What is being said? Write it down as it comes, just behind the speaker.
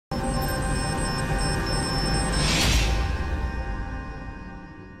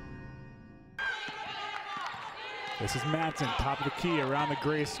This is Matson, top of the key, around the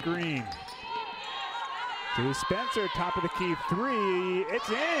gray screen. To Spencer, top of the key, three, it's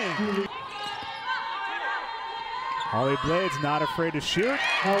in! Holly Blades not afraid to shoot.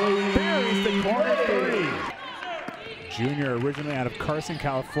 Buries the corner three. Junior, originally out of Carson,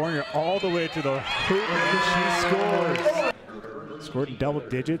 California, all the way to the hoop, and she scores. Scored in double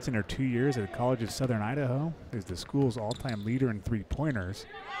digits in her 2 years at the College of Southern Idaho. Is the school's all-time leader in three-pointers.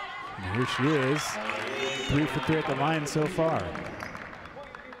 And here she is, 3 for 3 at the line so far.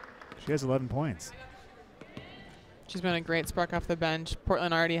 She has 11 points. She's been a great spark off the bench.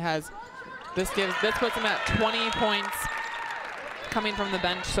 Portland already has, this puts them at 20 points coming from the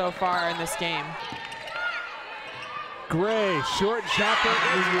bench so far in this game. Gray, short jumper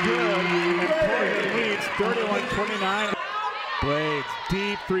is good, and Portland leads 31-29. Blades,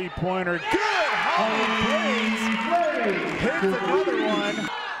 deep three-pointer, good! Holly Blades hits another one.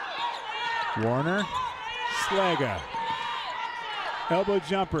 Warner, Slega. Elbow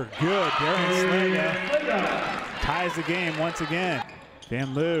jumper, good. Darian Slega ties the game once again.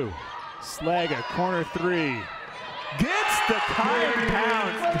 Van Loo, Slega, corner three. Gets the kind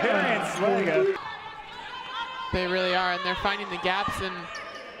pounds, Darian Slega. They really are, and they're finding the gaps in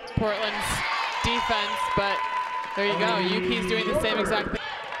Portland's defense, but there you go, UP's doing the same exact thing.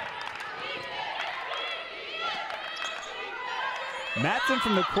 Matson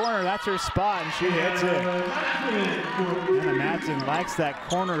from the corner, that's her spot, and she hits it. Anna Matson likes that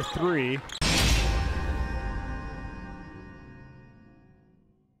corner three.